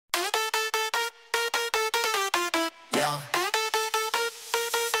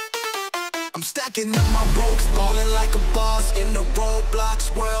stacking up my ropes, ballin' like a boss in the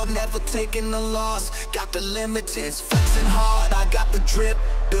Roblox world, never taking a loss. Got the limiteds, flexing hard, I got the drip,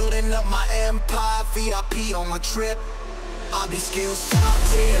 building up my empire, VIP on my trip. All these skills top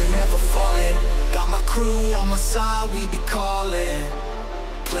tier, never falling. Got my crew on my side, we be calling.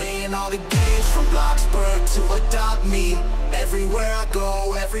 Playing all the games from Bloxburg to adopt me. Everywhere I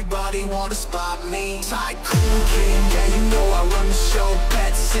go, everybody wanna spot me. Tycoon king, yeah, you know I run the show.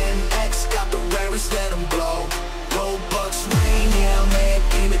 Pets in X, got the rarest, let them blow. Robux rain, yeah, man,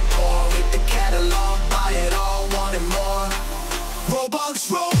 beam it pour. Hit the catalog, buy it all, want it more. Robux,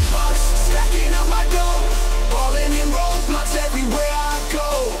 Robux, stacking up my dough. Ballin' in Roblox everywhere I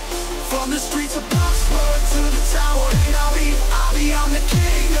go. From the streets of Bloxburg to the tower, and I'm the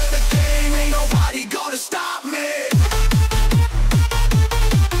king of the game. Ain't nobody gonna stop me.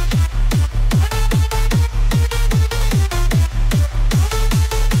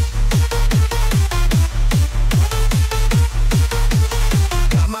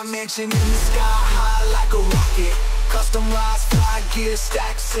 Got my mansion in the sky, high like a rocket. Customized fly gear,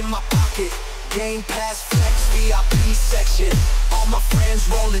 stacks in my pocket. Game Pass Flex, VIP section. All my friends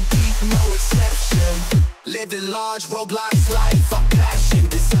rolling deep, no exception. Living large, Roblox life, our passion.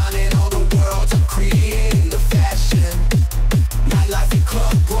 Designing all the worlds, I'm creating the fashion. Nightlife and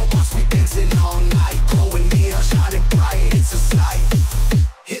club, Roblox, we dancing all night. Glowing neon, shining bright, it's a sight.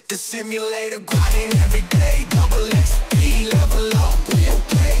 Hit the simulator, grinding every day. Double XP, level up, we'll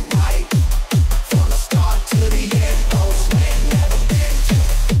play right. From the start to the end, those men never been.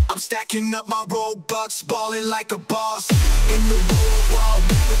 I'm stacking up my Robux, ballin' like a boss. In the real world,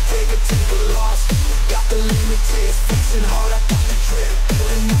 never take a loss. Got the limited, fixing hard, I got the drip.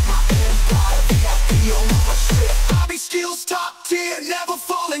 Building up my empire, VIP on my strip. Hobby skills top tier, never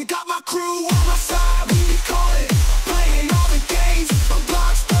falling. Got my crew on my side, we be calling. Playing all the games, from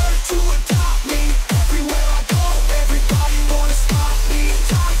Bloxburg to adopt me. Everywhere I go, everybody wanna spot me.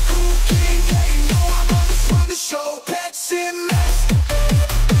 Tycoon king, yeah, you know I'm on the show. Pets in mess.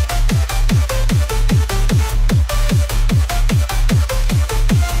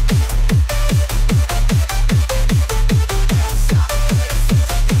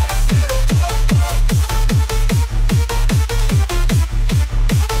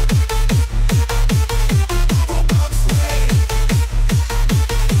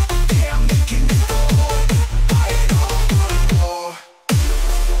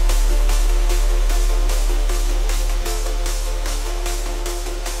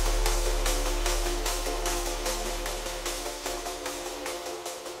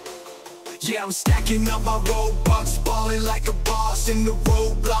 Yeah, I'm stacking up my Robux, ballin' like a boss in the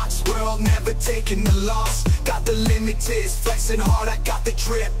Roblox world, never taking a loss. Got the limiteds, flexing hard, I got the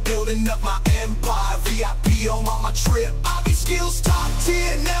drip, building up my empire, VIP on my trip. All these skills top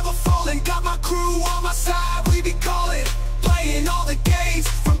tier, never falling. Got my crew on my side, we be calling, playing all the games.